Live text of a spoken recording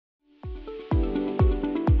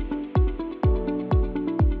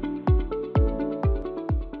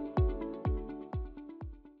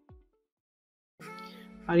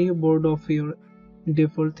Are you bored of your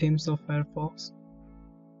default themes of Firefox?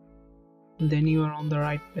 Then you are on the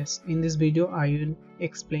right place. In this video I will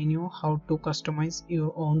explain you how to customize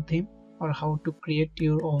your own theme or how to create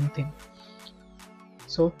your own theme.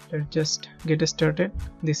 So let's just get started.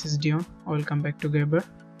 This is Dion. I will come back to GABWIRE.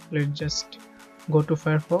 Let's just go to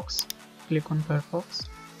Firefox, click on Firefox.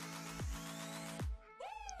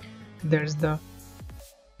 There's the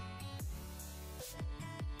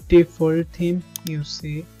default theme. You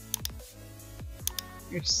see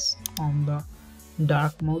it's on the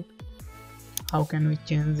dark mode. How can we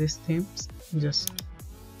change these themes? Just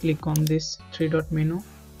click on this three dot menu,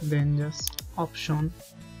 then just option,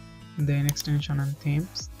 then extension and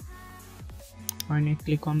themes. When you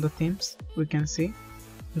click on the themes, we can see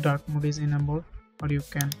dark mode is enabled, or you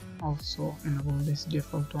can also enable this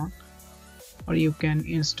default one, or you can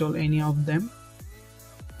install any of them.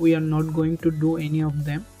 We are not going to do any of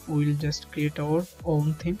them. We will just create our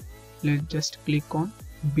own theme. Let's just click on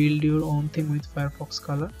build your own theme with Firefox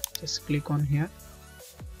color. Just click on here.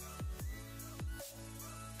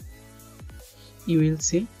 You will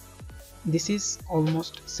see this is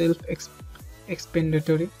almost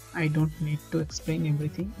self-explanatory. I don't need to explain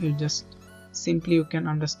everything. You can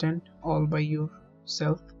understand all by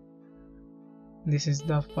yourself. This is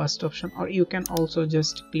the first option, or you can also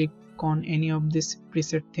just click on any of these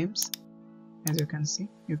preset themes. As you can see,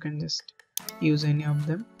 you can just use any of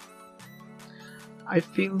them. I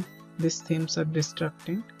feel these themes are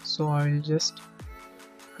distracting, so I will just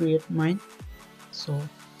create mine. So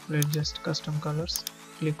let's just custom colors.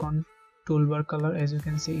 Click on toolbar color. As you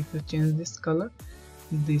can see, if you change this color,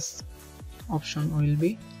 this option will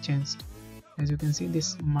be changed. As you can see,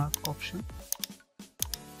 this mark option.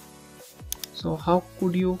 So how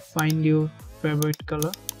could you find your favorite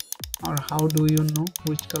color, or how do you know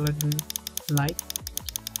which color do you like?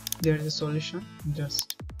 There is a solution.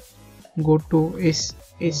 Just go to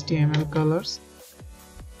HTML colors.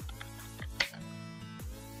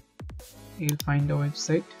 You'll find a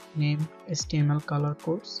website named HTML color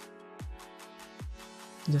codes.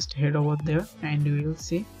 Just head over there and you will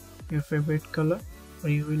see your favorite color, or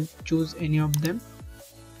you will choose any of them.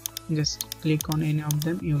 Just click on any of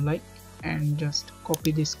them you like and just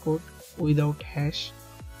copy this code without hash.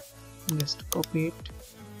 Just copy it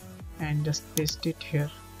and just paste it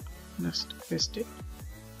here. Just paste it.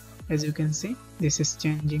 As you can see, this is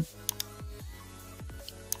changing.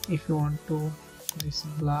 If you want to this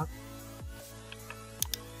black,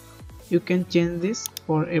 you can change this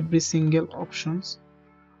for every single options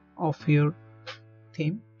of your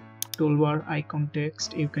theme. Toolbar icon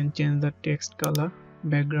text, you can change the text color,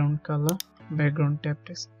 background tab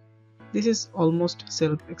text. This is almost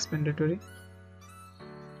self-explanatory.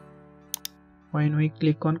 When we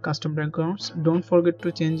click on custom backgrounds, don't forget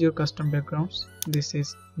to change your custom backgrounds. This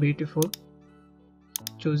is beautiful.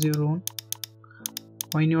 Choose your own.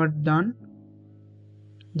 When you are done,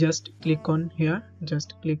 just click on here.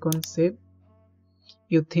 Just click on save.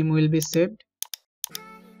 Your theme will be saved.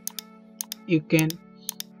 You can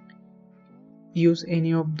use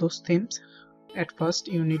any of those themes. At first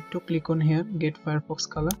you need to click on here, get Firefox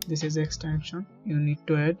color. This is the extension you need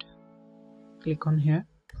to add. Click on here,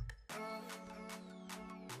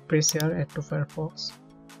 press here, add to Firefox.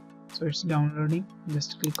 So it's downloading.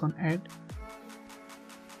 Just click on add.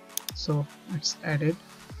 So it's added.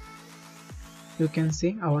 You can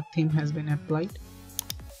see our theme has been applied.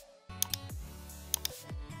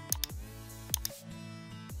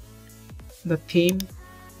 The theme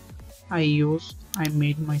I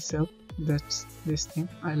made myself. That's this theme.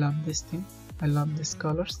 I love this theme. I love these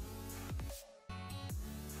colors.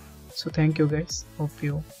 So thank you guys. Hope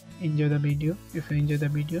you enjoy the video. If you enjoy the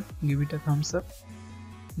video, give it a thumbs up.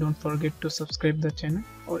 Don't forget to subscribe the channel,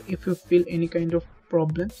 or if you feel any kind of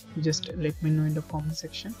problem, just let me know in the comment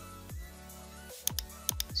section.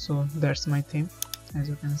 So that's my theme. As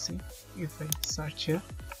you can see, if I search here,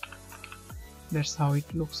 that's how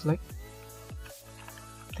it looks like.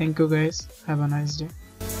 Thank you guys. Have a nice day.